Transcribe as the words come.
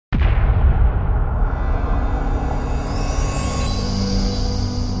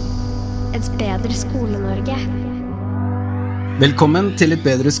Et bedre Skole-Norge. Velkommen til Et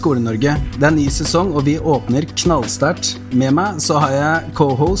bedre Skole-Norge. Det ny sesong, og vi åpner knallsterkt. Med meg så har jeg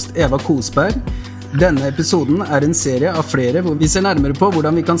co-host Eva Kosberg. Denne episoden en serie av flere hvor vi ser nærmere på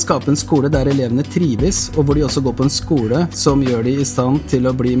hvordan vi kan skape en skole der elevene trives, og hvor de også går på en skole som gjør de i stand til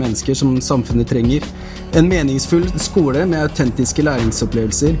å bli mennesker som samfunnet trenger. En meningsfull skole med autentiske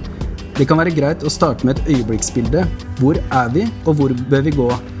læringsopplevelser. Det kan være greit å starte med et øyeblikksbilde. Hvor vi, og hvor bør vi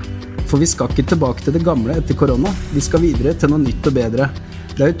gå? For vi skal ikke tilbake til det gamle etter korona. Vi skal videre til noe nytt og bedre.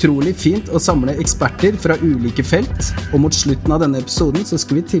 Det utrolig fint å samle eksperter fra ulike felt, og mot slutten av denne episoden så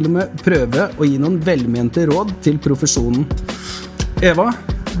skal vi til og med prøve å gi noen velmente råd til profesjonen. Eva,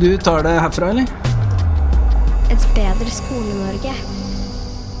 du tar det herfra, eller? Et bedre Skole-Norge.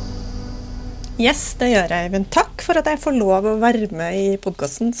 Yes, det gjør jeg, Eivind. Takk for at jeg får lov å være med i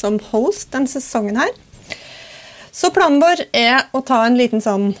podcasten som host denne sesongen her. Så planen vår å ta en liten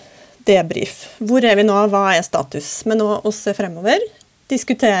sånn debrief. Hvor vi nå? Hva status? Men nå oss fremover.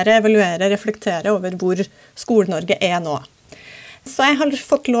 Diskutere, evaluere, reflektere over hvor Skole-Norge nå. Så jeg har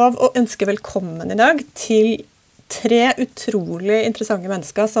fått lov å ønske velkommen i dag til 3 utrolig interessante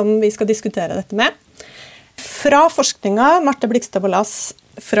mennesker som vi skal diskutere dette med. Fra forskninga, Marte Blikstad Bolas,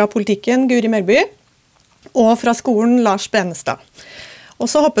 fra politikken, Guri Melby, og fra skolen, Lars Benestad.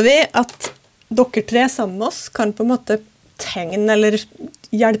 Og så håper vi at dere 3 sammen med oss kan på en måte tegne eller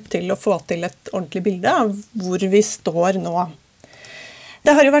hjelpe til å få til et ordentlig bilde av hvor vi står nå.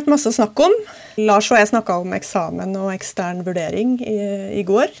 Det har jo vært masse å snakke om. Lars og jeg snakket om eksamen og ekstern vurdering i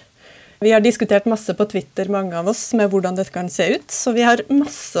går. Vi har diskutert masse på Twitter, mange av oss, med hvordan dette kan se ut, så vi har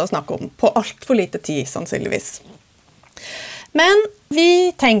masse å snakke om, på alt for lite tid, sannsynligvis. Men vi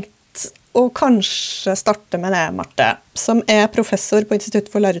tenkte å kanskje starte med det, Marte, som professor på Institutt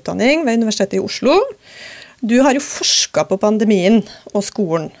for lærerutdanning ved Universitetet i Oslo. Du har jo forsket på pandemien og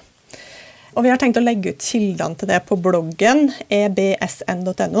skolen. Og vi har tenkt å legge ut kildene til det på bloggen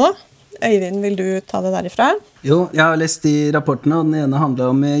ebsn.no. Øyvind, vil du ta det derifra? Jo, jeg har lest de rapportene, og den ene handler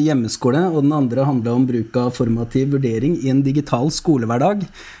om hjemmeskole, og den andre handler om bruk av formativ vurdering i en digital skolehverdag,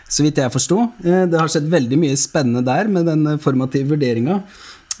 så vidt jeg forstod. Det har skjedd veldig mye spennende der med den formative vurderingen.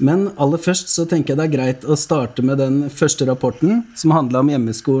 Men aller først så tenker jeg det greit å starte med den første rapporten, som handler om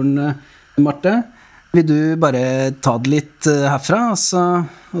hjemmeskolen, Marte. Vil du bare ta det litt herfra, og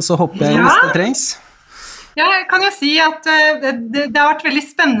så hopper jeg hvis det trengs? Ja, jeg kan jo si at det har vært veldig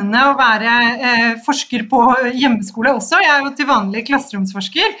spennende å være forsker på hjemmeskole også. Jeg jo til vanlig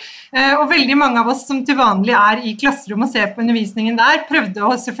klasseromsforsker, og veldig mange av oss som til vanlig i klasserom og ser på undervisningen der, prøvde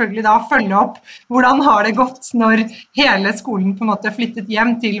å selvfølgelig da følge opp hvordan har det gått når hele skolen på en måte flyttet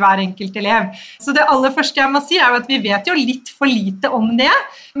hjem til hver enkelt elev. Så det aller første jeg må si jo at vi vet jo litt for lite om det,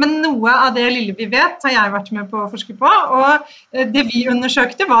 men noe av det lille vi vet har jeg vært med på å forske på, og det vi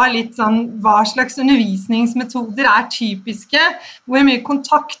undersøkte var litt sånn hva slags undervisningsmetoder typiske, hvor mye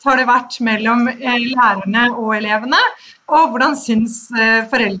kontakt har det vært mellom lærerne og elevene, og hvordan synes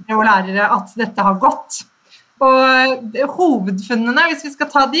foreldre og lærere at dette har gått. Og hovedfunnene, hvis vi skal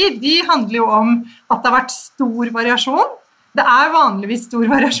ta de handler jo om at det har vært stor variasjon. Det vanligvis stor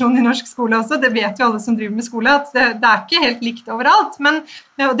variasjon i norsk skole også, det vet jo alle som driver med skole, at det ikke helt likt overalt, men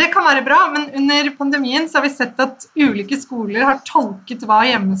det kan være bra, men under pandemien så har vi sett at ulike skoler har tolket hva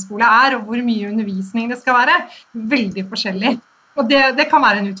hjemmeskole og hvor mye undervisning det skal være, veldig forskjellig. Og det kan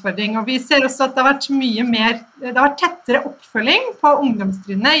være en utfordring, og vi ser også at det har vært det har vært tettere oppfølging på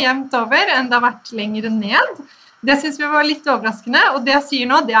ungdomstrinnet jevnt over enn det har vært lenger ned. Det synes vi var litt overraskende, og det jeg sier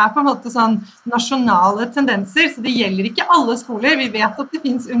nå, det på en måte sånn nasjonale tendenser, så det gjelder ikke alle skoler. Vi vet at det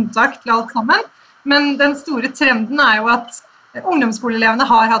finnes unntak til alt sammen, men den store trenden jo at ungdomsskoleelevene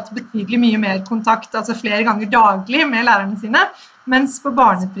har hatt betydelig mye mer kontakt, altså flere ganger daglig med lærerne sine, mens på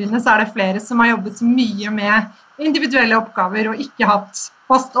barnetrinnet så det flere som har jobbet mye med individuelle oppgaver og ikke hatt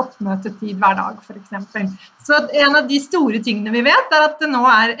fast oppmøtetid hver dag, for eksempel. Så en av de store tingene vi vet at det nå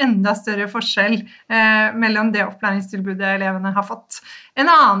enda større forskjell mellom det opplæringstilbudet elevene har fått. En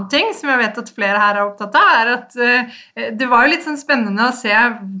annen ting som jeg vet at flere her opptatt av at det var jo litt sånn spennende å se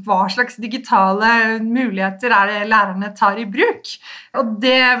hva slags digitale muligheter det lærerne tar i bruk. Og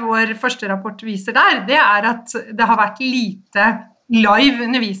det vår første rapport viser der, det at det har vært lite live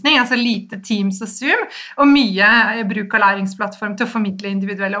undervisning, altså lite Teams og Zoom, og mye bruk av læringsplattform til å formidle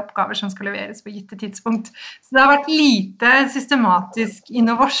individuelle oppgaver som skal leveres på gitte tidspunkt. Så det har vært lite systematisk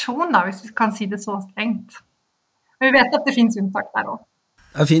innovasjon, da, hvis vi kan si det så strengt. Og vi vet at det finnes unntak der også.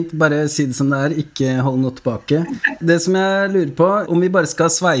 Det fint, bare si det som det ikke hold noe tilbake. Det som jeg lurer på, om vi bare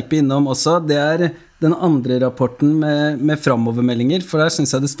skal sveipe innom også, det den andre rapporten med framovermeldinger, for der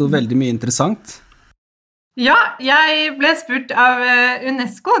synes jeg det stod veldig mye interessant. Ja, jeg ble spurt av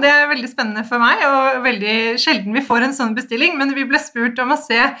UNESCO. Det veldig spennende for meg, og veldig sjelden vi får en sånn bestilling, men vi ble spurt om å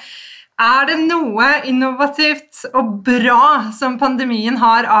se det noe innovativt og bra som pandemien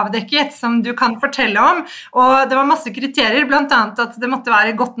har avdekket, som du kan fortelle om? Og det var masse kriterier, blant annet at det måtte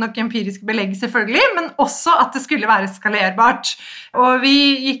være godt nok empirisk belegg selvfølgelig, men også at det skulle være skalerbart. Og vi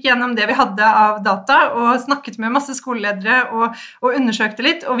gikk gjennom det vi hadde av data, og snakket med masse skoleledere og undersøkte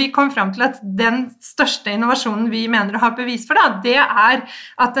litt, og vi kom frem til at den største innovasjonen vi mener å ha bevis for, det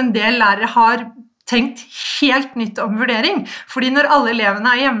at en del lærere har tenkt helt nytt om vurdering, fordi når alle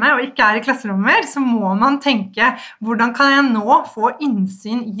elevene hjemme og ikke i klasserommet mer, så må man tenke, hvordan kan jeg nå få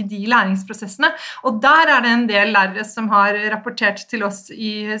innsyn i de læringsprosessene? Og der det en del lærere som har rapportert til oss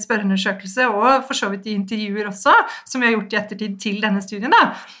i spørreundersøkelse, og for så vidt i intervjuer også, som vi har gjort i ettertid til denne studien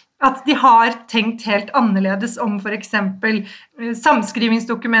at de har tenkt helt annerledes om for eksempel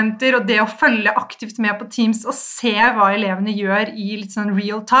samskrivingsdokumenter og det å følge aktivt med på Teams og se hva elevene gjør i litt sånn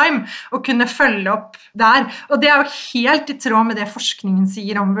real time og kunne følge opp der. Og det jo helt i tråd med det forskningen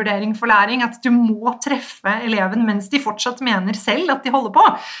sier om vurdering for læring, at du må treffe eleven mens de fortsatt mener selv at de holder på.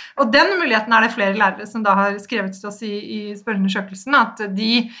 Og den muligheten det flere lærere som da har skrevet til oss i spørreundersøkelsen, at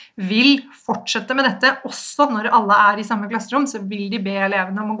de vil fortsette med dette også når alle i samme klasserom, så vil de be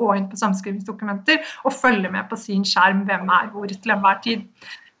elevene om å gå inn på samskrivingsdokumenter og følge med på sin skjerm hvem hvor til enhver tid.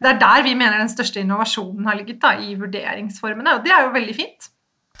 Det der vi mener den største innovasjonen har ligget i vurderingsformene, og det jo veldig fint.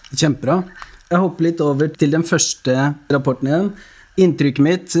 Kjempebra. Jeg hopper litt over til den første rapporten igjen. Inntrykket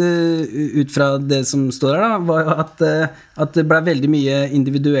mitt ut fra det som står her var at det ble veldig mye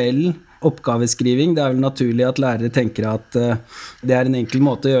individuell oppgaveskriving. Det vel naturlig at lærere tenker at det en enkel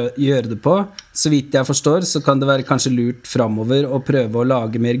måte å gjøre det på. Så vidt jeg forstår, så kan det være kanskje lurt fremover å prøve å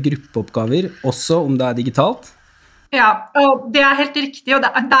lage mer gruppeoppgaver, også om det digitalt. Ja, og det helt riktig, og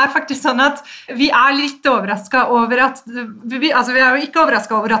det faktisk sånn at vi litt overrasket over at, vi jo ikke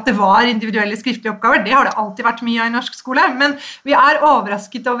overrasket over at det var individuelle skriftlige oppgaver, det har det alltid vært mye av i norsk skole, men vi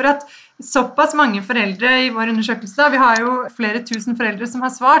overrasket over at såpass mange foreldre i vår undersøkelse, vi har jo flere tusen foreldre som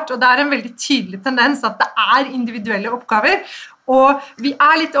har svart, og det en veldig tydelig tendens at det individuelle oppgaver, og vi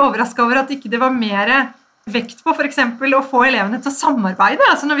litt overrasket over at ikke det var mer vekt på for eksempel å få elevene til å samarbeide,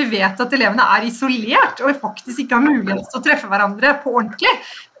 altså når vi vet at elevene isolert og faktisk ikke har mulighet til å treffe hverandre på ordentlig,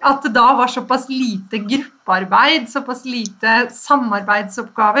 at det da var såpass lite gruppearbeid, såpass lite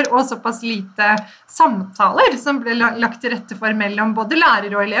samarbeidsoppgaver og såpass lite samtaler som ble lagt til rette for mellom både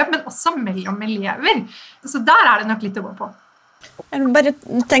lærer og elev, men også mellom elever. Så der det nok litt å gå på. Jeg har bare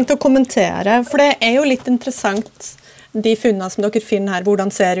tenkt å kommentere, for det jo litt interessant de funnene som dere finner her, hvordan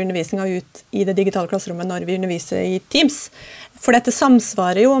ser undervisningen ut i det digitale klasserommet når vi underviser i Teams. For dette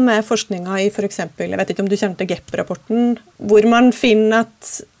samsvarer jo med forskningen i for eksempel, jeg vet ikke om du kjenner til GEP-rapporten, hvor man finner at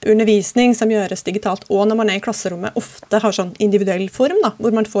undervisning som gjøres digitalt, og når man i klasserommet, ofte har sånn individuell form,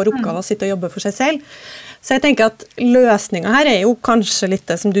 hvor man får oppgaver å sitte og jobbe for seg selv. Så jeg tenker at løsningen her jo kanskje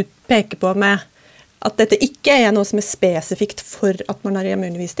litt det som du peker på med at dette ikke noe som spesifikt for at man har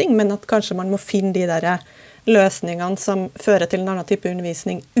hjemmeundervisning, men at kanskje man må finne de der løsningene som fører til en annen type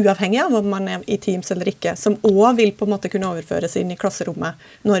undervisning, uavhengig av om man i Teams eller ikke, som også vil på en måte kunne overføres inn i klasserommet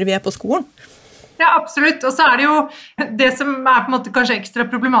når vi på skolen. Ja, absolutt. Og så det jo det som på en måte kanskje ekstra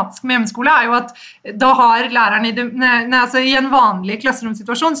problematisk med hjemmeskole, jo at da har læreren i en vanlig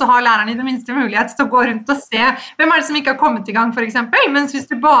klasseromssituasjon, så har læreren i det minste mulighet til å gå rundt og se hvem det som ikke har kommet i gang, for eksempel. Mens hvis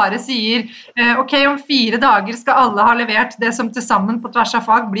du bare sier, ok, om 4 dager skal alle ha levert det som til sammen på tvers av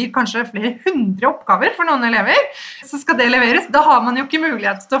fag blir kanskje flere 100 oppgaver for noen elever, så skal det leveres. Da har man jo ikke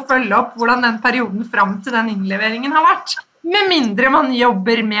mulighet til å følge opp hvordan den perioden frem til den innleveringen har vært. Med mindre man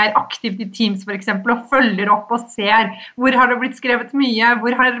jobber mer aktivt i Teams for eksempel, og følger opp og ser hvor har det blitt skrevet mye,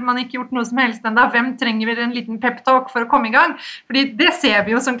 hvor har man ikke gjort noe som helst enda, hvem trenger vi en liten pep-talk for å komme i gang? Fordi det ser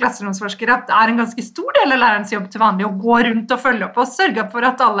vi jo som klasseromsforskere at det en ganske stor del av lærerens jobb til vanlig å gå rundt og følge opp og sørge for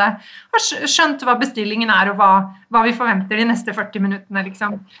at alle har skjønt hva bestillingen og hva vi forventer de neste 40 minuttene.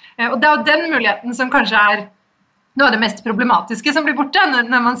 Liksom. Og det jo den muligheten som kanskje noe av det mest problematiske som blir borte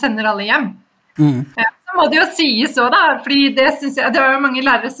når man sender alle hjem. Så må det jo sies også da, fordi det var jo mange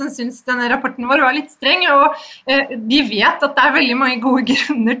lærere som synes denne rapporten vår var litt streng, og de vet at det veldig mange gode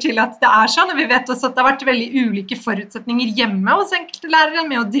grunner til at det sånn, og vi vet også at det har vært veldig ulike forutsetninger hjemme hos enkelte lærere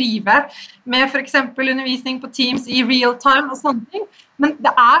med å drive med for eksempel undervisning på Teams i real time og sånne ting. Men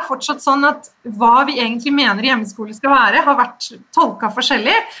det fortsatt sånn at hva vi egentlig mener hjemmeskole skal være, har vært tolket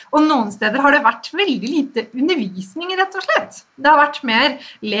forskjellig, og noen steder har det vært veldig lite undervisning, rett og slett. Det har vært mer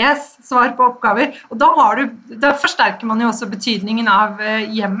les, svar på oppgaver, og da forsterker man jo også betydningen av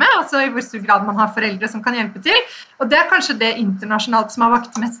hjemmet, altså i hvor stor grad man har foreldre som kan hjelpe til, og det kanskje det internasjonalt som har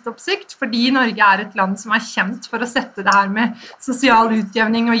vakt mest oppsikt, fordi Norge et land som kjent for å sette det her med sosial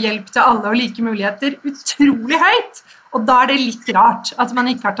utjevning og hjelp til alle og like muligheter utrolig høyt. Og da det litt rart at man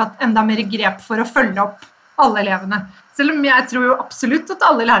ikke har tatt enda mer grep for å følge opp alle elevene. Selv om jeg tror jo absolutt at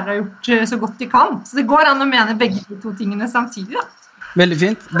alle lærere har gjort så godt de kan. Så det går an å mene begge de to tingene samtidig da. Veldig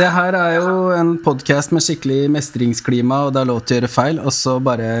fint. Det her jo en podcast med skikkelig mestringsklima, og det lov til å gjøre feil, og så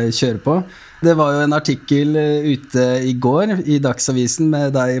bare kjøre på. Det var jo en artikkel ute i går i Dagsavisen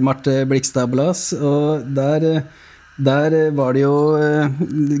med deg, Marte Blikstad Blas, og der var det jo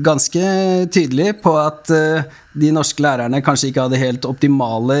ganske tydelig på at de norske lærerne kanskje ikke hadde helt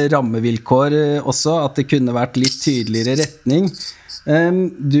optimale rammevilkår også, at det kunne vært litt tydeligere retning.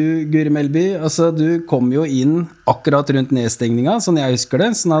 Du, Guri Melby, altså du kom jo inn akkurat rundt nedstengninga, sånn jeg husker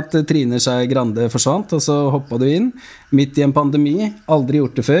det, sånn at Trine Skei Grande forsvant, og så hoppet du inn midt i en pandemi, aldri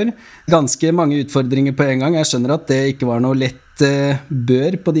gjort det før. Ganske mange utfordringer på en gang. Jeg skjønner at det ikke var noe lett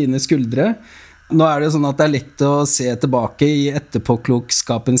bør på dine skuldre. Nå det jo sånn at det lett å se tilbake i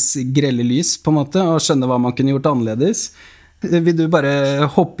etterpåklokskapens grelle lys, på en måte, og skjønne hva man kunne gjort annerledes. Vil du bare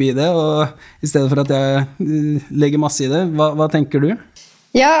hoppe i det, og i stedet for at jeg legger masse i det, hva tenker du?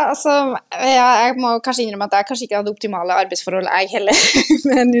 Ja, altså, jeg må kanskje innrømme at jeg kanskje ikke hadde optimale arbeidsforhold jeg heller,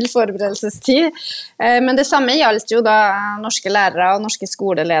 med 0 forberedelsestid. Men det samme gjaldt jo da norske lærere og norske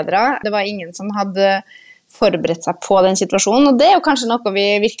skoleledere. Det var ingen som hadde forberedt seg på den situasjonen, og det jo kanskje noe vi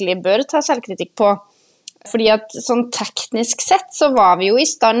virkelig bør ta selvkritikk på. Fordi at sånn teknisk sett så var vi jo i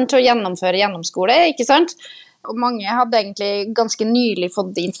stand til å gjennomføre gjennomskole, ikke sant? Og mange hadde egentlig ganske nylig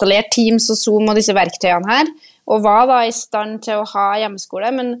fått installert Teams og Zoom og disse verktøyene her, og var da i stand til å ha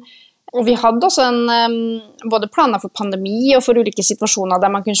hjemmeskole, og vi hadde også både planer for pandemi og for ulike situasjoner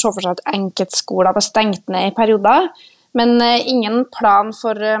der man kunne se for seg at enkeltskoler var stengt ned i perioder, men ingen plan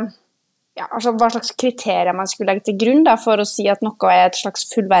for altså hva slags kriterier man skulle legge til grunn da, for å si at noe et slags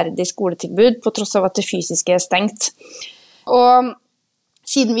fullverdig skoletilbud på tross av at det fysiske stengt. Og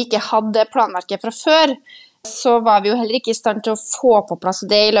siden vi ikke hadde planverket fra før, så var vi jo heller ikke i stand til å få på plass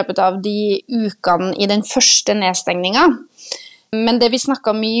det i løpet av de ukene i den første nedstengningen. Men det vi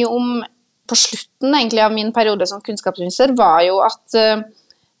snakket mye om på slutten egentlig av min periode som kunnskapsminister var jo at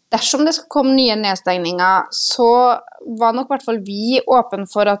dersom det skulle komme nye nedstengninger, så var nok i hvert fall vi åpne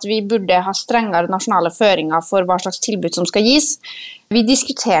for at vi burde ha strengere nasjonale føringer for hva slags tilbud som skal gis. Vi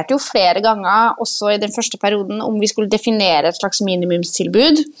diskuterte jo flere ganger, også i den første perioden, om vi skulle definere et slags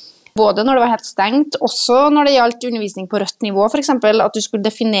minimumstilbud, både når det var helt stengt, også når det gjaldt undervisning på rødt nivå, for eksempel, at du skulle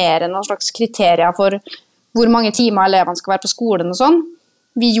definere noen slags kriterier for hvor mange timer elevene skal være på skolen og sånn.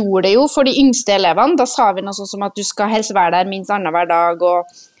 Vi gjorde det jo for de yngste elevene, da sa vi noe sånn som at du skal helst være der minst annenhver dag,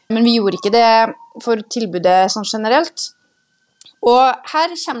 men vi gjorde ikke det for tilbudet sånn generelt. Og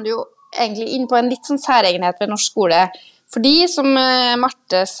her kommer du jo egentlig inn på en litt sånn særegenhet ved norsk skole, fordi som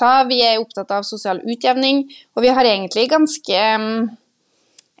Marte sa, vi opptatt av sosial utjevning, og vi har egentlig ganske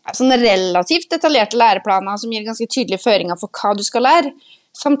sånn relativt detaljerte læreplaner som gir ganske tydelige føringer for hva du skal lære.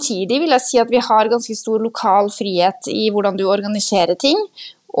 Samtidig vil jeg si at vi har ganske stor lokal frihet i hvordan du organiserer ting,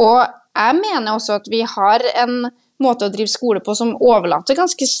 og jeg mener også at vi har en måte å drive skole på som overlater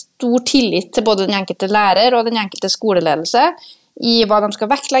ganske stor tillit til både den enkelte lærer og den enkelte skoleledelse i hva de skal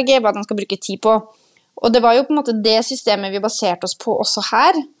vektlegge, hva de skal bruke tid på. Og det var jo på en måte det systemet vi baserte oss på også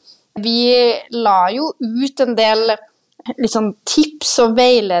her. Vi la jo ut en del liksom, tips og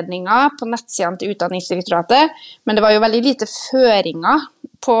veiledninger på nettsidene til Utdanningsdirektoratet, men det var jo veldig lite føringer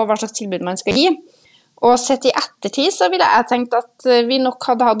på hva slags tilbud man skal gi. Og sett i ettertid så ville jeg tenkt at vi nok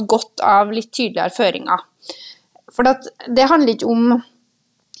hadde hatt godt av litt tydeligere føringer. For det handler ikke om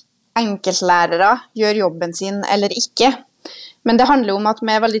enkeltlærere gjør jobben sin eller ikke, men det handler om at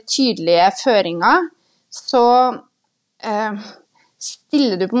med veldig tydelige føringer så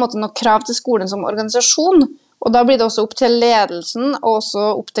stiller du på en måte noen krav til skolen som organisasjon, og da blir det også opp til ledelsen og også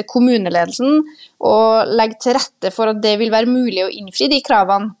opp til kommuneledelsen å legge til rette for at det vil være mulig å innfri de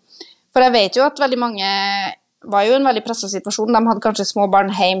kravene. For jeg vet jo at veldig mange var jo en veldig presset situasjon, de hadde kanskje små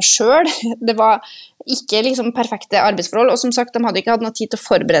barn hjemme selv, det var ikke liksom perfekte arbeidsforhold, og som sagt, de hadde ikke hatt noe tid til å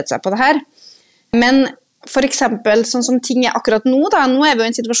forberede seg på det her. Men for eksempel, sånn som ting akkurat nå da, nå vi jo i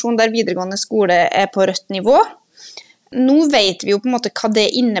en situasjon der videregående skole på rødt nivå. Nå vet vi jo på en måte hva det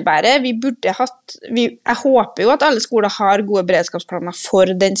innebærer. Jeg håper jo at alle skoler har gode beredskapsplaner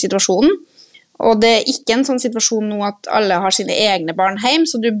for den situasjonen, Og det ikke en sånn situasjon nå at alle har sine egne barn hjem,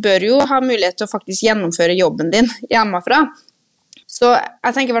 så du bør jo ha mulighet til å faktisk gjennomføre jobben din hjemmefra. Så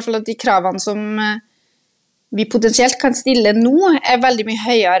jeg tenker i hvert fall at de kravene som vi potensielt kan stille nå, veldig mye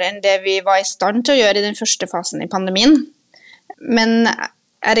høyere enn det vi var i stand til å gjøre i den første fasen i pandemien. Men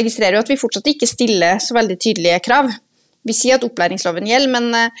jeg registrerer jo at vi fortsatt ikke stiller så veldig tydelige krav. Vi sier at opplæringsloven gjelder,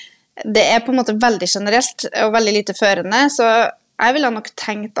 men det på en måte veldig generelt og veldig lite førende, så jeg ville nok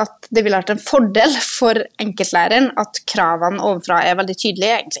tenkt at det ville vært en fordel for enkeltlæreren at kravene overfra veldig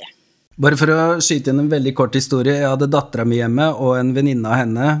tydelige, egentlig. Bare for å skyte inn en veldig kort historie, jeg hadde datteren min hjemme og en venninne av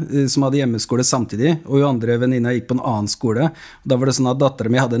henne som hadde hjemmeskole samtidig, og jo andre venninner gikk på en annen skole. Da var det sånn at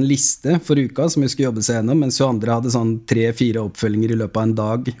datteren min hadde en liste for uka som hun skulle jobbe seg gjennom, mens jo andre hadde sånn 3-4 oppfølginger i løpet av en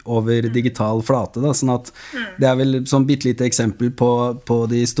dag over digital flate. Da. Sånn at det vel sånn bittelite eksempel på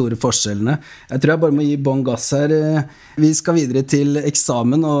de store forskjellene. Jeg tror jeg bare må gi bånn gass her. Vi skal videre til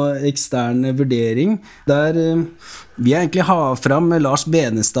eksamen og ekstern vurdering, der vi egentlig har fram Lars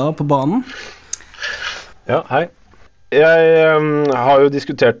Benestad på banen. Ja, hei. Jeg har jo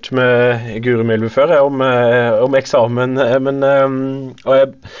diskutert med Guri Melby før om eksamen, og jeg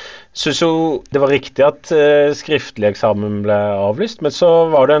synes jo det var riktig at skriftlig eksamen ble avlyst, men så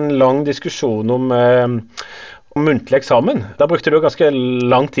var det en lang diskusjon om muntlig eksamen. Da brukte du ganske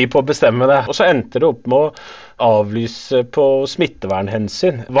lang tid på å bestemme det, og så endte det opp med å avlyse på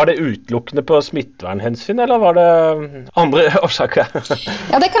smittevernhensyn. Var det utelukkende på smittevernhensyn, eller var det andre årsaker?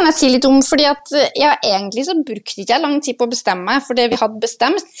 Ja, det kan jeg si litt om, fordi at egentlig så brukte ikke jeg lang tid på å bestemme, for det vi hadde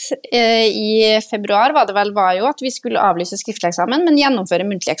bestemt i februar var jo at vi skulle avlyse skriftlig eksamen, men gjennomføre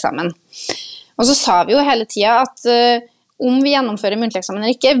muntlig eksamen. Og så sa vi jo hele tiden at om vi gjennomfører muntlig eksamen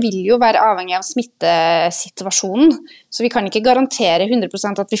eller ikke, vil jo være avhengig av smittesituasjonen, så vi kan ikke garantere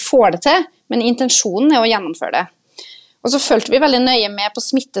 100% at vi får det til, men intensjonen å gjennomføre det. Og så følte vi veldig nøye med på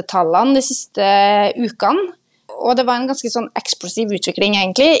smittetallene de siste ukene, og det var en ganske sånn eksplosiv utvikling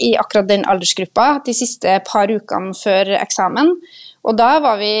egentlig i akkurat den aldersgruppa de siste par ukene før eksamen, og da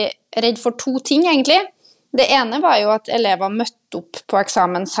var vi redd for 2 ting egentlig. Det ene var jo at elever møtte opp på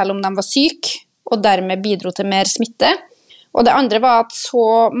eksamen selv om de var syke, og dermed bidro til mer smitte. Og det andre var at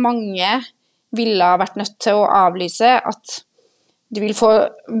så mange ville ha vært nødt til å avlyse at det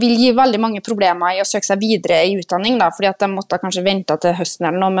vil gi veldig mange problemer i å søke seg videre i utdanning, da, fordi at de måtte kanskje vente til høsten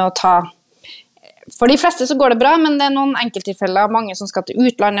eller noe med å ta. For de fleste så går det bra, men det noen enkelttilfeller, mange som skal til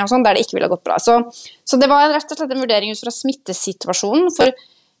utlandet og sånn, der det ikke ville gått bra. Så det var rett og slett en vurdering ut fra smittesituasjonen, for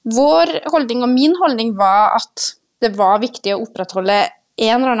vår holdning og min holdning var at det var viktig å opprettholde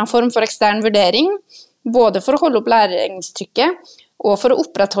en eller annen form for ekstern vurdering, både for å holde opp læringstrykket og for å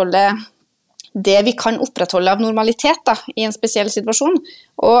opprettholde det vi kan opprettholde av normalitet da, i en spesiell situasjon.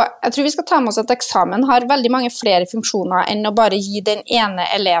 Og jeg tror vi skal ta med oss at eksamen har veldig mange flere funksjoner enn å bare gi den ene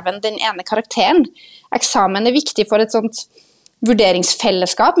eleven den ene karakteren. Eksamen viktig for et sånt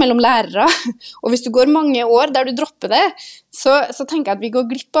vurderingsfellesskap mellom lærere, og hvis du går mange år der du dropper det, så tenker jeg at vi går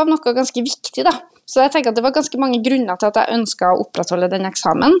glipp av noe ganske viktig da. Så jeg tenker at det var ganske mange grunner til at jeg ønsket å opprettholde den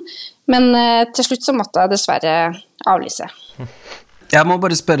eksamen, men til slutt så måtte jeg dessverre avlyse. Jeg må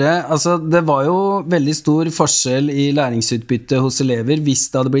bare spørre, altså det var jo veldig stor forskjell i læringsutbytte hos elever hvis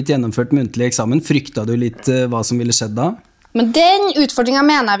det hadde blitt gjennomført muntlig eksamen. Fryktet du litt hva som ville skjedd da? Men den utfordringen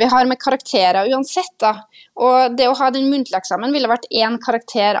mener jeg vi har med karakterer uansett da, og det å ha den muntlige eksamen ville vært en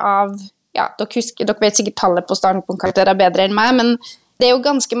karakter av, ja, dere vet sikkert tallet på standpunktkarakterer bedre enn meg, men det jo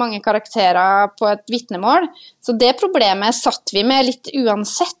ganske mange karakterer på et vitnemål, så det problemet satt vi med litt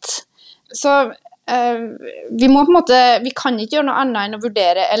uansett. Så vi må på en måte, vi kan ikke gjøre noe annet enn å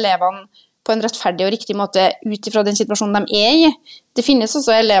vurdere elevene på en rettferdig og riktig måte ut ifra den situasjonen de i. Det finnes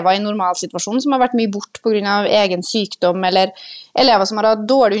også elever i normalsituasjonen som har vært mye bort på grunn av egen sykdom, eller elever som har hatt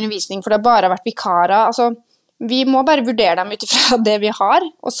dårlig undervisning for det bare har vært vikarer. Altså, vi må bare vurdere dem ut ifra det vi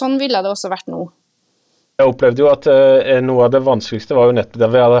har, og sånn ville det også vært nå. Jeg opplevde jo at noe av det vanskeligste var jo nettopp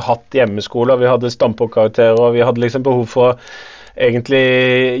der vi hadde hatt hjemmeskoler, vi hadde standpunktkarakterer, og vi hadde liksom behov for å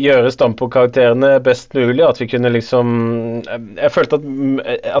egentlig gjøre standpunktkarakterene best mulig, at vi kunne liksom, jeg følte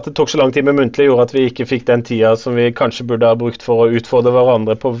at det tok så lang tid med muntlig gjorde at vi ikke fikk den tida som vi kanskje burde ha brukt for å utfordre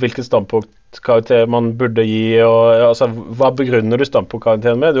hverandre på hvilken standpunktkarakter man burde gi, og altså, hva begrunner du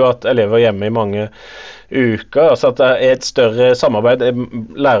standpunktkarakteren med? Du har hatt elever hjemme i mange uker, altså at det et større samarbeid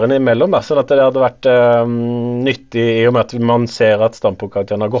lærerne imellom, sånn at det hadde vært nyttig i og med at man ser at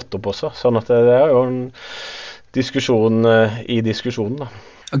standpunktkarakteren har gått opp også, sånn at det jo en diskusjon i diskusjonen da.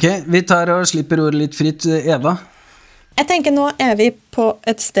 Ok, vi tar og slipper ordet litt fritt. Eva? Jeg tenker nå vi på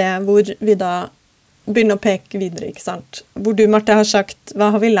et sted hvor vi da begynner å peke videre, ikke sant? Hvor du, Marte, har sagt, hva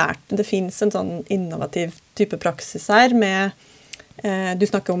har vi lært? Det finnes en sånn innovativ type praksis her med Du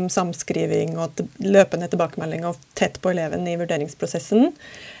snakker om samskriving og løpende tilbakemelding og tett på eleven i vurderingsprosessen.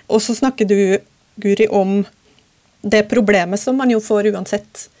 Og så snakker du, Guri, om det problemet som man jo får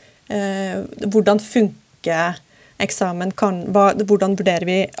uansett. Hvordan funker eksamen? Hvordan vurderer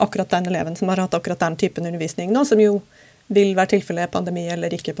vi akkurat den eleven som har hatt akkurat den typen undervisning nå, som jo vil være tilfellet pandemi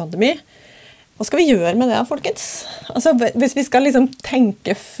eller ikke pandemi? Hva skal vi gjøre med det, folkens? Altså, hvis vi skal liksom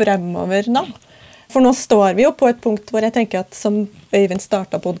tenke fremover da, for nå står vi jo på et punkt hvor jeg tenker at, som Øyvind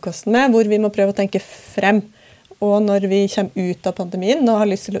startet podcasten med, hvor vi må prøve å tenke frem. Og når vi kommer ut av pandemien og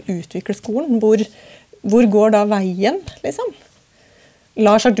har lyst til å utvikle skolen, hvor går da veien, liksom?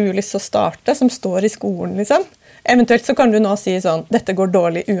 Lars, har du lyst til å starte, som står i skolen, liksom? Eventuelt så kan du nå si sånn, dette går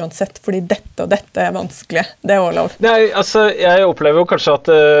dårlig uansett, fordi dette og dette er vanskelig. Det er også lov. Nei, altså, jeg opplever jo kanskje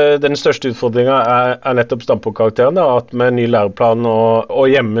at den største utfordringen er nettopp standpunktkarakteren, at med ny læreplan og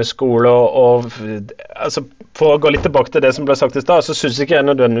hjemmeskole altså, for å gå litt tilbake til det som ble sagt i sted, så synes ikke jeg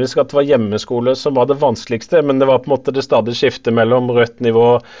nødvendigvis at det var hjemmeskole som var det vanskeligste, men det var på en måte det stadig skiftet mellom rødt nivå,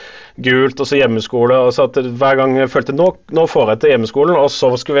 gult og så hjemmeskole, og så at hver gang jeg følte nå får jeg til hjemmeskolen, og så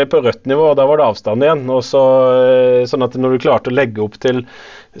skulle vi på rødt nivå, og da var det avstand igjen, og så, sånn at når du klarte å legge opp til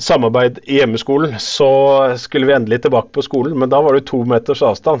samarbeid i hjemmeskolen, så skulle vi endelig tilbake på skolen, men da var det 2 meters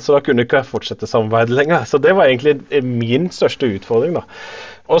avstand, så da kunne ikke jeg fortsette samarbeidet lenger, så det var egentlig min største utfordring da.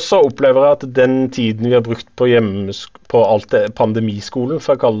 Og så opplever jeg at den tiden vi har brukt på alt det, pandemiskolen,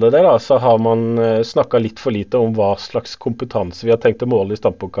 for å kalle det det da, så har man snakket litt for lite om hva slags kompetanse vi har tenkt å måle i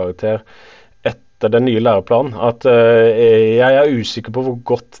standpunktkarakter etter den nye læreplanen. At jeg er usikker på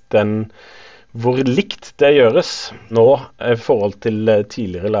hvor likt det gjøres nå i forhold til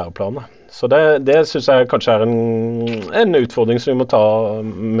tidligere læreplaner. Så det synes jeg kanskje er en utfordring som vi må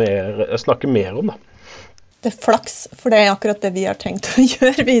snakke mer om da. Det er flaks, for det er akkurat det vi har tenkt å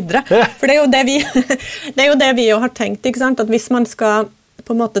gjøre videre. For det er jo det vi jo har tenkt, ikke sant? At hvis man skal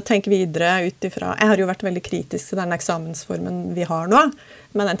på en måte tenke videre utifra, jeg har jo vært veldig kritisk til den eksamensformen vi har nå,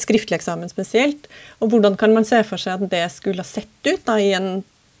 men den skriftlige eksamen spesielt, og hvordan kan man se for seg at det skulle ha sett ut da, i en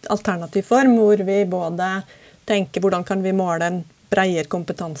alternativ form, hvor vi både tenker hvordan kan vi måle en bredere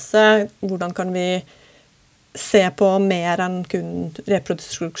kompetanse, hvordan kan vi se på mer enn kun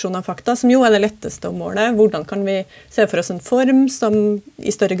reproduksjon av fakta, som jo er det letteste å måle. Hvordan kan vi se for oss en form som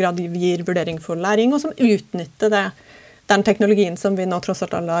i større grad gir vurdering for læring, og som utnytter den teknologien som vi nå tross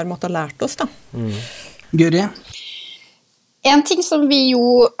alt alle har måttet ha lært oss. Da. Guri? En ting som vi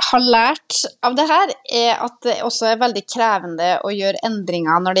jo har lært av det her, er at det også er veldig krevende å gjøre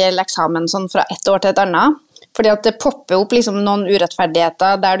endringer når det gjelder eksamen sånn fra et år til et annet. Fordi at det popper opp liksom noen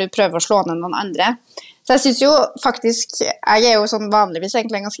urettferdigheter der du prøver å slå ned noen andre. Så jeg synes jo faktisk, jeg er jo sånn vanligvis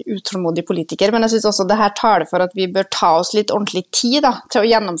egentlig en ganske utålmodig politiker, men jeg synes også det her taler for at vi bør ta oss litt ordentlig tid da, til å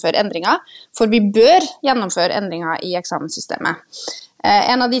gjennomføre endringer, for vi bør gjennomføre endringer i eksamenssystemet.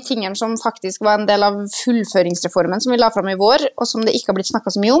 En av de tingene som faktisk var en del av fullføringsreformen som vi la frem i vår, og som det ikke har blitt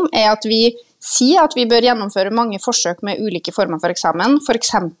snakket så mye om, er at vi sier at vi bør gjennomføre mange forsøk med ulike former for eksamen, for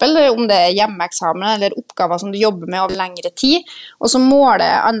eksempel om det er hjemmeeksamen eller oppgaver som du jobber med over lengre tid, og som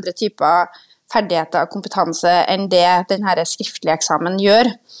måler andre typer ferdigheter og kompetanse enn det denne skriftlige eksamen gjør.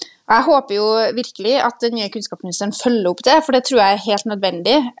 Jeg håper jo virkelig at den nye kunnskapsministeren følger opp det, for det tror jeg er helt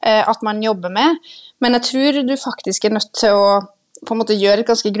nødvendig at man jobber med, men jeg tror du faktisk er nødt til å på en måte gjøre et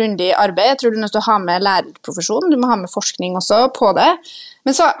ganske grundig arbeid. Jeg tror du er nødt til å ha med lærerprofesjon, du må ha med forskning også på det.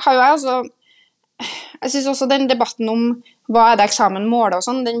 Men så har jo jeg synes også den debatten om hva er det eksamen måler og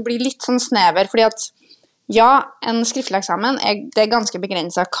sånn, den blir litt sånn snever, fordi at ja, en skriftlig eksamen det er ganske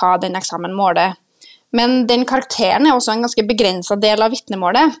begrenset hva den eksamen måler, men den karakteren er også en ganske begrenset del av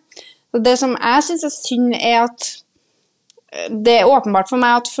vitnemålet. Og det som jeg synes er synd er at det er åpenbart for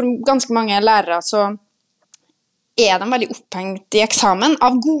meg at for ganske mange lærere så er de veldig opphengt i eksamen,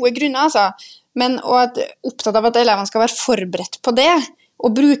 av gode grunner altså, men og opptatt av at elevene skal være forberedt på det,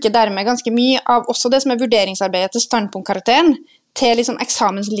 og bruke dermed ganske mye av også det som er vurderingsarbeidet til standpunktkarakteren, til liksom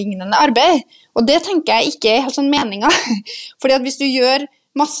eksamenslignende arbeid. Og det tenker jeg ikke er helt sånn meningen. Fordi at hvis du gjør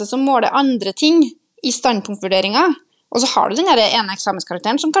masse som måler andre ting i standpunktvurderinger, og så har du den der ene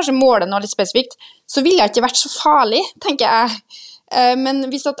eksamenskarakteren som kanskje måler noe litt spesifikt, så ville det ikke vært så farlig, tenker jeg. Men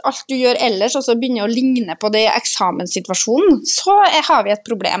hvis at alt du gjør ellers også begynner å ligne på det i eksamenssituasjonen, så har vi et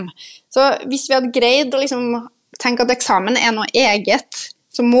problem. Så hvis vi hadde greid å liksom tenke at eksamen er noe eget,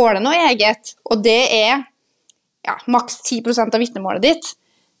 som måler noe eget, og det er maks 10% av vitnemålet ditt,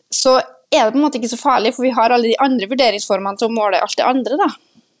 så er det på en måte ikke så farlig, for vi har alle de andre vurderingsformene til å måle alt det andre da.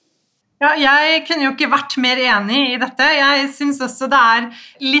 Ja, jeg kunne jo ikke vært mer enig i dette. Jeg synes også det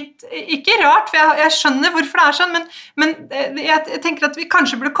litt, ikke rart, for jeg skjønner hvorfor det sånn, men jeg tenker at vi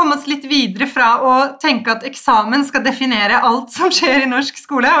kanskje burde komme oss litt videre fra å tenke at eksamen skal definere alt som skjer i norsk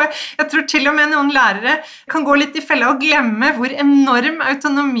skole, og jeg tror til og med noen lærere kan gå litt i fella og glemme hvor enorm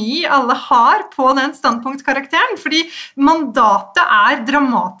autonomi alle har på den standpunktkarakteren, fordi mandatet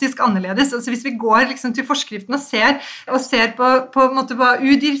dramatisk annerledes. Altså hvis vi går liksom til forskriften og ser på en måte hva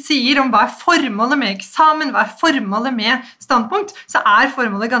UDIR sier om hva formålet med eksamen, hva formålet med standpunkt, så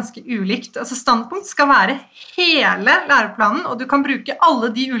formålet ganske ulikt. Altså standpunkt skal være hele læreplanen, og du kan bruke alle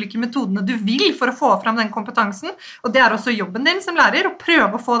de ulike metodene du vil for å få fram den kompetansen, og det også jobben din som lærer, å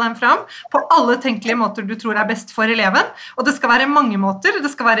prøve å få den fram på alle tenkelige måter du tror best for eleven, og det skal være mange måter,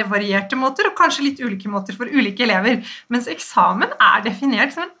 det skal være varierte måter, og kanskje litt ulike måter for ulike elever, mens eksamen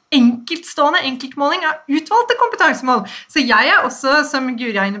definert som en enkeltstående enkeltmåling av utvalgte kompetansemål. Så jeg også, som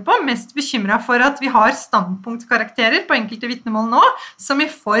Guri inne på, mest bekymret for at vi har standpunktkarakterer på enkelte vitnemål nå, som i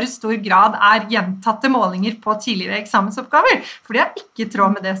for stor grad gjentatte målinger på tidligere eksamensoppgaver, for det ikke i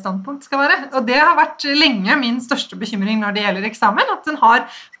tråd med det standpunkt skal være. Og det har vært lenge min største bekymring når det gjelder eksamen, at den har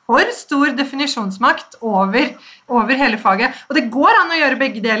for stor definisjonsmakt over hele faget. Og det går an å gjøre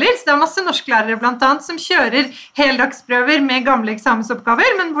begge deler, så det masse norsklærere blant annet som kjører heldagsprøver med gamle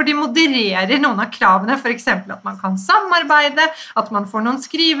eksamensoppgaver, men hvor de modererer noen av kravene, for eksempel at man kan samarbeide, at man får noen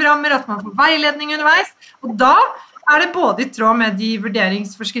skriverammer, at man får veiledning underveis, og da det både i tråd med de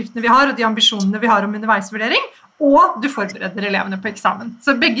vurderingsforskriftene vi har, og de ambisjonene vi har om underveisvurdering, og du forbereder elevene på eksamen.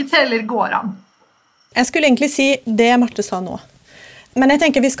 Så begge deler går an. Jeg skulle egentlig si det Marte sa nå. Men jeg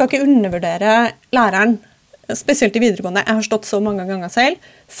tenker vi skal ikke undervurdere læreren, spesielt i videregående. Jeg har stått så mange ganger selv.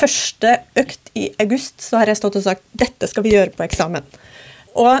 Første økt i august så har jeg stått og sagt, dette skal vi gjøre på eksamen.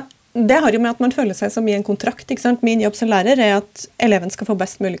 Og det har jo med at man føler seg som i en kontrakt, ikke sant? Min jobb som lærer at eleven skal få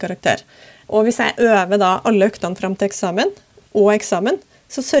best mulig karakter. Og hvis jeg øver da alle øktene frem til eksamen,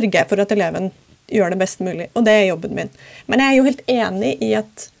 så sørger jeg for at eleven gjør det best mulig. Og det jobben min. Men jeg jo helt enig i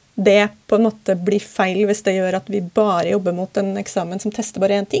at det på en måte blir feil hvis det gjør at vi bare jobber mot en eksamen som tester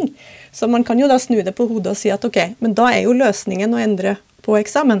bare en ting. Så man kan jo da snu det på hodet og si at ok, men da jo løsningen å endre på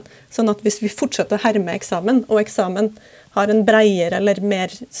eksamen, sånn at hvis vi fortsetter å herme eksamen, og eksamen har en bredere eller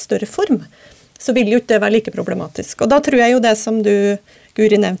mer større form, så vil jo ikke det være like problematisk. Og da tror jeg jo det som du,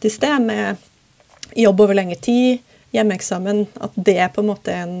 Guri, nevnte i sted, med jobb over lenge tid, hjemmeeksamen, at det på en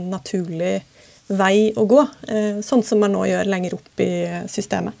måte en naturlig vei å gå, sånn som man nå gjør lenger opp i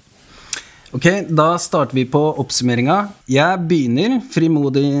systemet. Ok, da starter vi på oppsummeringen. Jeg begynner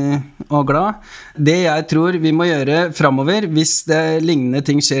frimodig og glad. Det jeg tror vi må gjøre fremover, hvis det lignende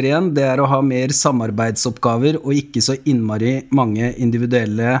ting skjer igjen, det å ha mer samarbeidsoppgaver og ikke så innmari mange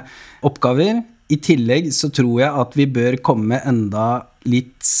individuelle oppgaver. I tillegg så tror jeg at vi bør komme enda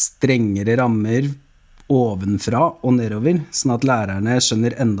litt strengere rammer ovenfra og nedover, sånn at lærerne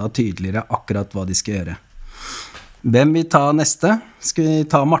skjønner enda tydeligere akkurat hva de skal gjøre. Hvem vil ta neste? Skal vi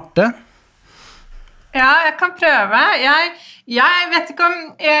ta Marte? Ja, jeg kan prøve. Jeg vet ikke om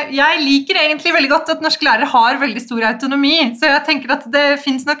jeg liker egentlig veldig godt at norske lærere har veldig stor autonomi, så jeg tenker at det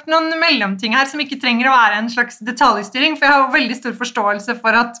finnes nok noen mellomting her som ikke trenger å være en slags detaljstyring, for jeg har jo veldig stor forståelse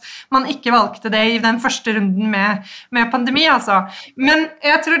for at man ikke valgte det i den første runden med pandemi, altså. Men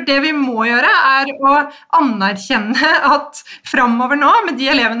jeg tror det vi må gjøre å anerkjenne at fremover nå, med de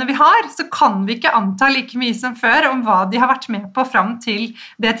elevene vi har, så kan vi ikke anta like mye som før om hva de har vært med på frem til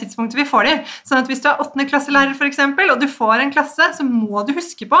det tidspunktet vi får dem. Sånn at hvis du 8. klasselærer for eksempel, og du får en klasse, så må du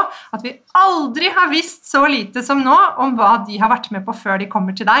huske på at vi aldri har visst så lite som nå om hva de har vært med på før de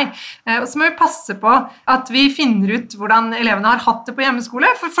kommer til deg. Og så må vi passe på at vi finner ut hvordan elevene har hatt det på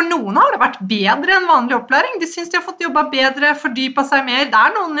hjemmeskole, for noen har det vært bedre enn vanlig opplæring. De synes de har fått jobbet bedre, fordypet seg mer. Det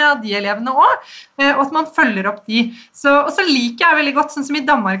noen av de elevene også, og at man følger opp de. Og så liker jeg veldig godt, sånn som i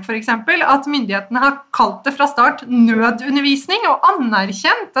Danmark for eksempel, at myndighetene har kalt det fra start nødundervisning, og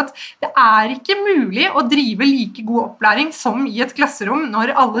anerkjent at det ikke mulig å drive like god opplæring som i et klasserom når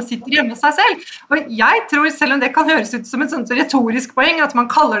alle sitter hjemme hos seg selv. Og jeg tror, selv om det kan høres ut som et sånt retorisk poeng, at man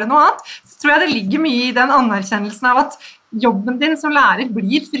kaller det noe annet, så tror jeg det ligger mye i den anerkjennelsen av at jobben din som lærer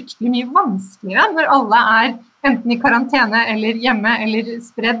blir fryktelig mye vanskeligere når alle enten i karantene eller hjemme eller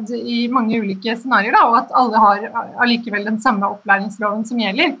spredd i mange ulike scenarier, og at alle har allikevel den samme opplæringsloven som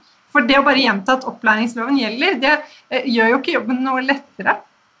gjelder. For det å bare gjenta at opplæringsloven gjelder, det gjør jo ikke jobben noe lettere.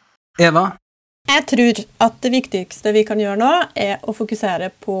 Eva? Jeg tror at det viktigste vi kan gjøre nå å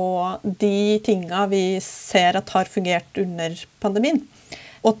fokusere på de tingene vi ser at har fungert under pandemien.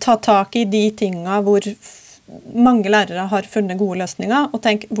 Og ta tak i de tingene hvor mange lærere har funnet gode løsninger, og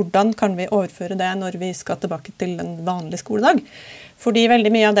tenkt hvordan kan vi overføre det når vi skal tilbake til en vanlig skoledag. Fordi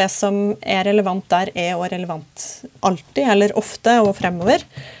veldig mye av det som relevant der også relevant alltid, eller ofte og fremover.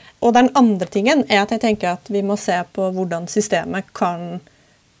 Og den andre tingen at jeg tenker at vi må se på hvordan systemet kan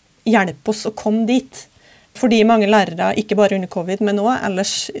hjelpe oss å komme dit. Fordi mange lærere, ikke bare under covid, men også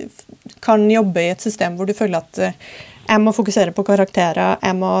ellers kan jobbe i et system hvor du føler at jeg må fokusere på karakterer,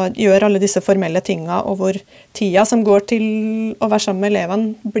 jeg må gjøre alle disse formelle tingene, og hvor tida som går til å være sammen med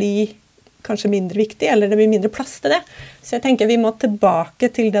elevene blir kanskje mindre viktig, eller det blir mindre plass til det. Så jeg tenker vi må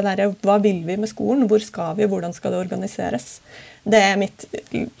tilbake til det der, hva vil vi med skolen, hvor skal vi, hvordan skal det organiseres? Det mitt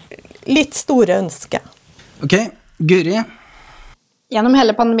litt store ønske. Ok, Guri? Gjennom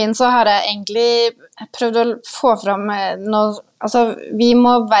hele pandemien så har jeg egentlig prøvd å få fram noe, altså vi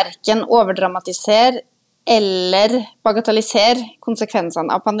må hverken overdramatisere eller bagatellisere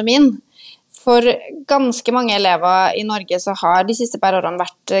konsekvensene av pandemien. For ganske mange elever i Norge så har de siste par årene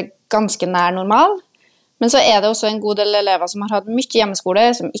vært ganske nær normal, men så det også en god del elever som har hatt mye hjemmeskole,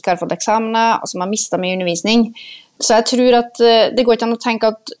 som ikke har fått eksamener, og som har mistet mye undervisning. Så jeg tror at det går ikke an å tenke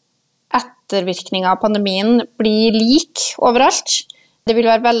at ettervirkningen av pandemien blir lik overalt. Det vil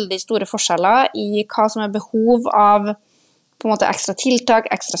være veldig store forskjeller i hva som behov av på en måte ekstra tiltak,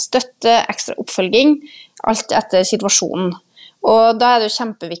 ekstra støtte, ekstra oppfølging, alt etter situasjonen. Og da det jo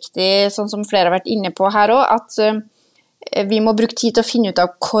kjempeviktig, sånn som flere har vært inne på her også, at vi må bruke tid til å finne ut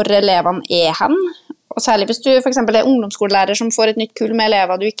av hvor elevene hen. Og særlig hvis du for eksempel ungdomsskolelærer som får et nytt kull med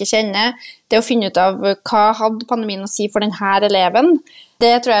elever du ikke kjenner, det å finne ut av hva hadde pandemien å si for denne eleven,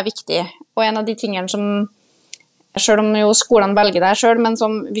 det tror jeg viktig. Og en av de tingene som, selv om jo skolene velger det selv, men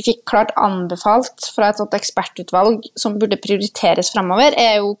som vi fikk klart anbefalt fra et sånt ekspertutvalg som burde prioriteres fremover,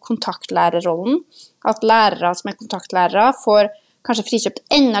 jo kontaktlærerrollen. At lærere som kontaktlærere får kanskje frikjøpt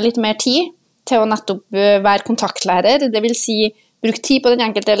enda litt mer tid til å nettopp være kontaktlærer. Det vil si, bruk tid på den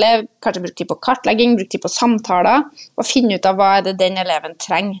enkelte elev, kanskje bruk tid på kartlegging, bruk tid på samtaler, og finne ut av hva det den eleven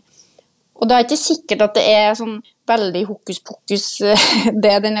trenger. Og da det ikke sikkert at det sånn veldig hokus pokus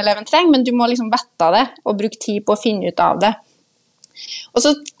det den eleven trenger, men du må liksom vette av det, og bruke tid på å finne ut av det. Og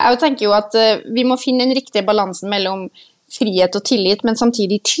så jeg tenker jo at vi må finne den riktige balansen mellom frihet og tillit, men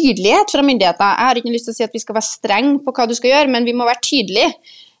samtidig tydelighet fra myndigheter. Jeg har ikke lyst til å si at vi skal være streng på hva du skal gjøre, men vi må være tydelige,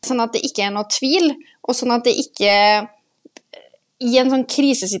 sånn at det ikke noe tvil, og sånn at det ikke, i en sånn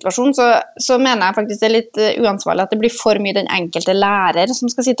krisesituasjon, så mener jeg faktisk det litt uansvarlig at det blir for mye den enkelte lærer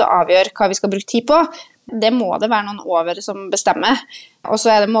som skal sitte og avgjøre hva vi skal bruke tid på. Det må det være noen over som bestemmer, og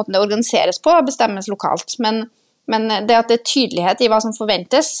så det måten det organiseres på, bestemmes lokalt. Men det at det tydelighet i hva som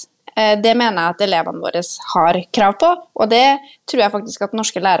forventes, det mener jeg at elevene våre har krav på, og det tror jeg faktisk at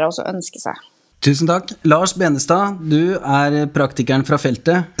norske lærere også ønsker seg. Tusen takk. Lars Benestad, du praktikeren fra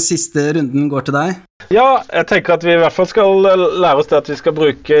feltet. Siste runden går til deg. Ja, jeg tenker at vi i hvert fall skal lære oss det at vi skal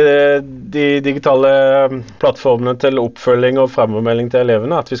bruke de digitale plattformene til oppfølging og fremovermelding til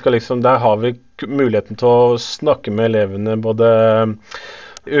elevene. At vi skal der har vi muligheten til å snakke med elevene både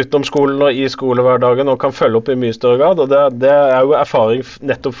utenom skolen og i skolehverdagen og kan følge opp i mye større grad, og det jo erfaring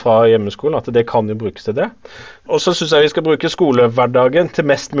nettopp fra hjemmeskolen, at det kan jo brukes til det. Og så synes jeg vi skal bruke skolehverdagen til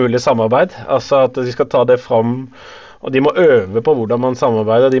mest mulig samarbeid, altså at de skal ta det fram, og de må øve på hvordan man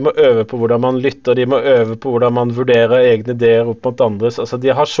samarbeider, de må øve på hvordan man lytter, de må øve på hvordan man vurderer egne ideer opp mot andres, altså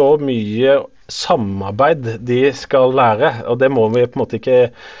de har så mye samarbeid de skal lære, og det må vi på en måte ikke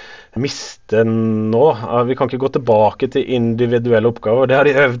miste nå. Vi kan ikke gå tilbake til individuelle oppgaver. Det har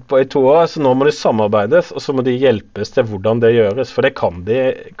de øvd på i 2 år, så nå må de samarbeides, og så må de hjelpes til hvordan det gjøres, for det kan de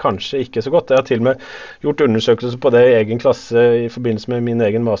kanskje ikke så godt. Jeg har til og med gjort undersøkelser på det i egen klasse i forbindelse med min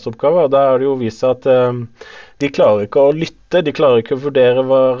egen masteroppgave, og da har det jo vist seg at de klarer ikke å lytte, de klarer ikke å vurdere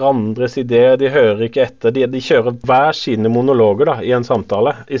hverandres ideer, de hører ikke etter, de kjører hver sine monologer i en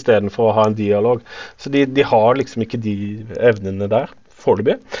samtale, i stedet for å ha en dialog. Så de har liksom ikke de evnene der.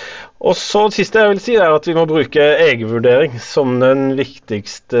 Foreløpig. Og så siste jeg vil si at vi må bruke egenvurdering som den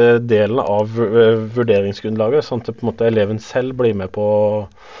viktigste delen av vurderingsgrunnlaget, sånn at på en måte eleven selv blir med på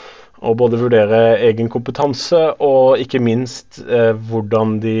å både vurdere egen kompetanse og ikke minst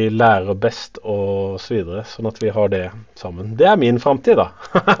hvordan de lærer best og så videre, sånn at vi har det sammen. Det min fremtid da.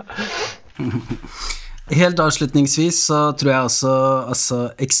 Helt avslutningsvis så tror jeg også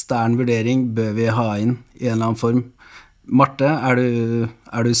ekstern vurdering bør vi ha inn i en eller annen form. Marte, er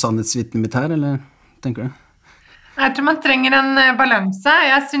du sannhetsvitne mitt her, eller tenker du? Jeg tror man trenger en balanse.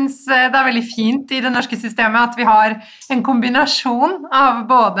 Jeg synes det veldig fint I det norske systemet at vi har en kombinasjon av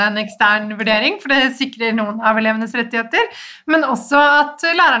både en ekstern vurdering, for det sikrer noen av elevenes rettigheter, men også at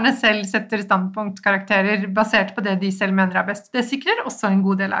lærerne selv setter standpunktkarakterer basert på det de selv mener best. Det sikrer også en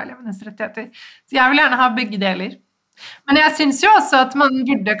god del av elevenes rettigheter. Så jeg vil gjerne ha begge deler. Men jeg synes jo også at man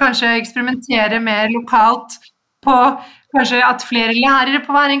burde kanskje eksperimentere mer lokalt på kanskje at flere lærere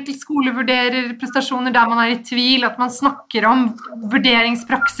på hver enkelt skole vurderer prestasjoner der man I tvil, at man snakker om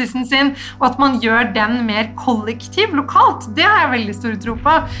vurderingspraksisen sin, og at man gjør den mer kollektiv lokalt. Det har jeg veldig stor tro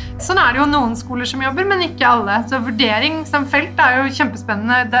på. Sånn det jo noen skoler som jobber, men ikke alle. Så vurdering som felt jo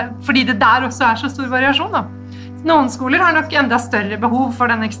kjempespennende, fordi det der også så stor variasjon da. Noen skoler har nok enda større behov for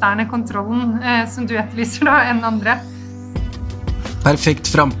den eksterne kontrollen som du etterlyser da, enn andre. Perfekt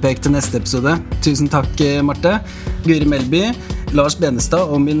frampek til neste episode. Tusen takk, Marte, Guri Melby, Lars Benestad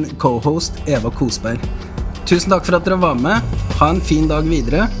og min co-host Eva Kosberg. Tusen takk for at dere var med. Ha en fin dag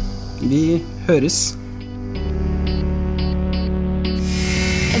videre. Vi høres.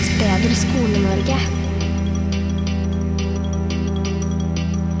 Et bedre Skole-Norge.